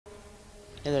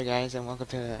Hey there guys, and welcome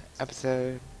to an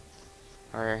episode,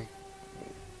 or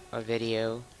a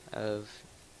video of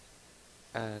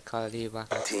Call of Duty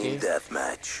Black Ops 2. Team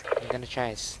Deathmatch. I'm gonna try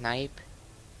a snipe,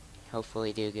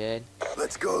 hopefully do good.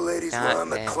 Let's go, ladies. Not, We're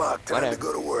on the then clock. Time whatever. to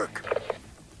go to work.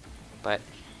 But,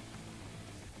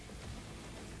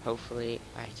 hopefully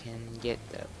I can get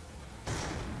the...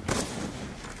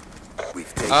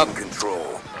 We've taken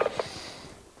control.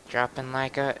 Dropping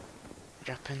like a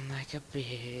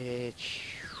bitch.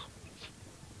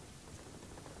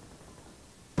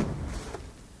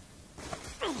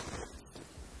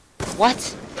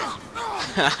 What?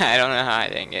 I don't know how I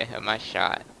didn't get hit my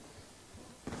shot.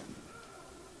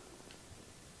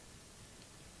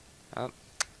 Oh.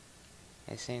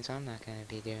 It seems I'm not gonna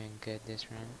be doing good this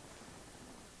round.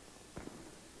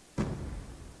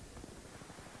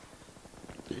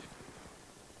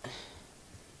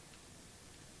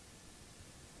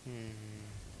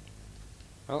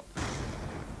 Oh.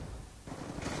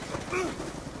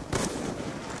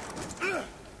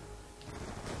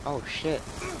 Oh shit.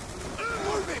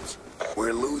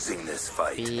 We're losing this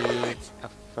fight. Be a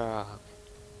frog.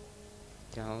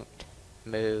 Don't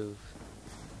move.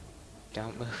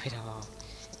 Don't move at all.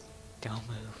 Don't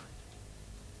move.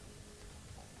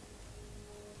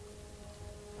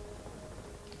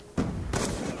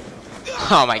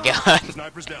 Oh my god.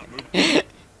 Sniper's down. Move.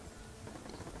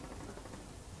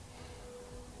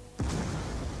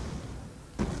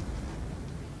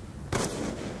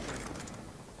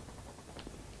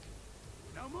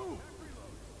 Now move.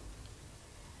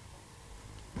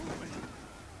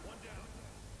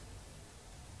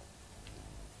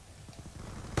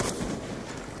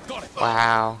 Got it.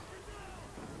 Wow.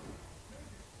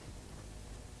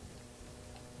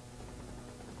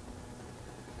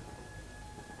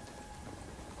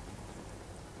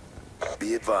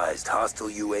 Be advised, hostile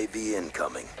UAV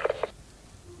incoming.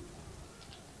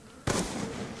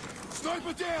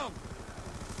 Sniper down.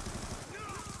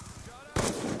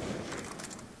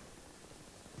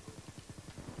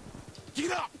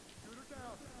 Get up.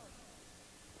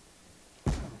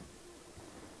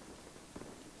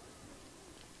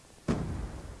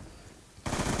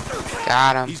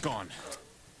 Got him. He's gone.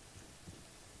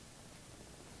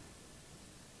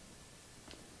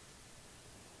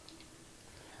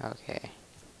 Okay.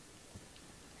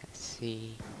 Let's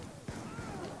see.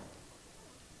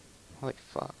 Holy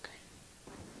fuck.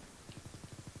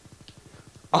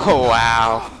 Oh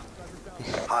wow.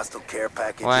 Hostile care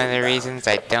package One of the inbound. reasons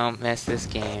I don't miss this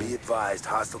Be game. advised,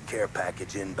 hostile care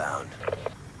package inbound.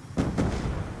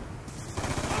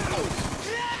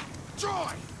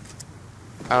 Try.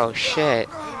 Oh shit.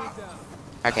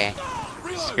 Okay.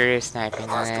 Screw sniping. I'm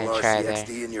Hostile gonna try RCXD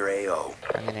their. in your AO.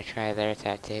 I'm gonna try their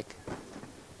tactic.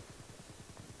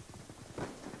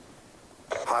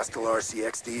 Hostile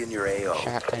RCXD in your AO.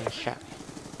 Shotgun shot.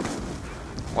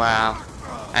 Wow.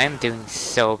 I am doing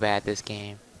so bad this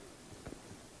game.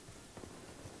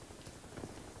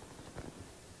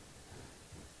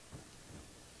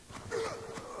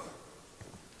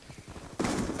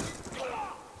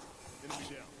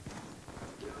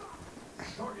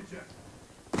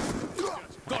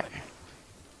 Got it.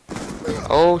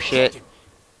 Oh shit.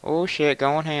 Oh shit,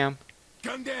 going ham.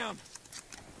 Gun down.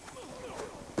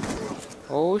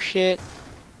 Oh shit.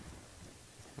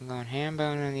 I'm going ham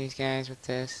bone on these guys with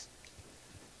this.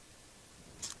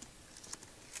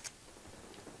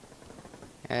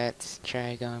 Let's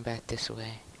try going back this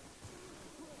way.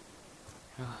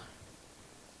 Oh.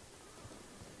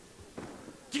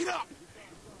 Get up.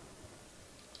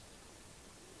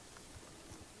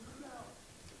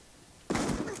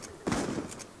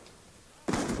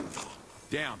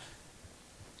 Down.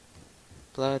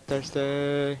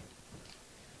 Bloodthirsty.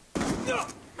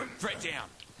 Threat down.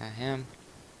 Not him.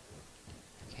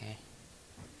 Okay.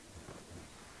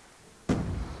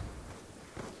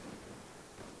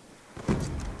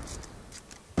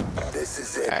 This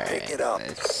is it. Pick Alright. it up.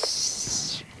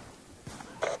 Let's...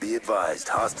 Be advised,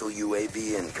 hostile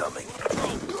UAV incoming.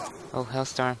 Oh,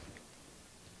 Hellstorm.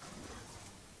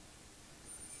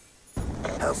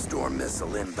 Hellstorm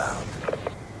missile inbound.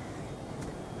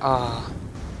 Oh.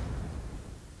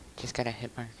 Just got a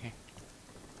hit marker.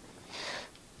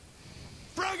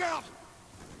 Frag out.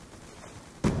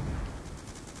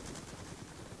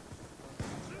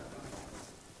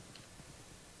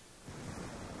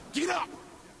 Get up.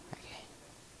 Okay.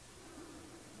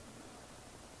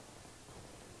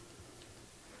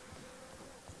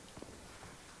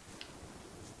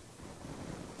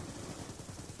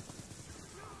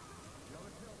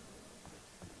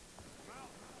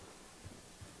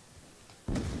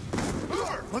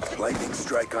 Lightning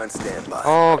strike on standby.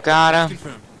 Oh, got him.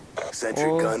 Confirmed. Sentry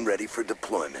Oh. gun ready for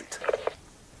deployment.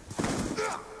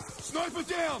 Sniper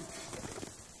down!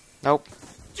 Nope.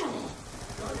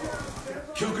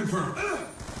 Kill confirmed.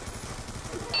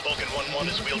 Vulcan 1-1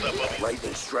 is wheeled up over you.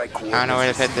 Lightning strike I don't know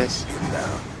where to coordinates put this.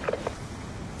 inbound.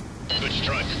 Good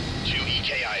strike. 2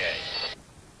 EKIA.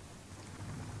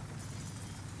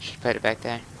 Should put it back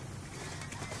there.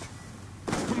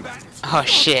 Combatants. Oh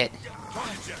shit.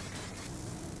 Gotcha.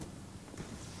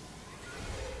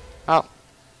 Oh.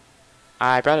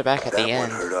 I brought it back at That the one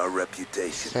end. hurt our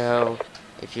reputation. So,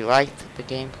 if you liked the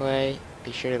gameplay,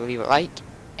 be sure to leave a like,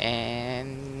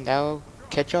 and I'll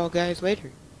catch y'all guys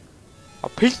later. Oh,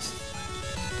 peace!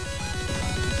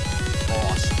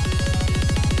 Awesome.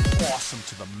 Awesome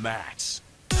to the max.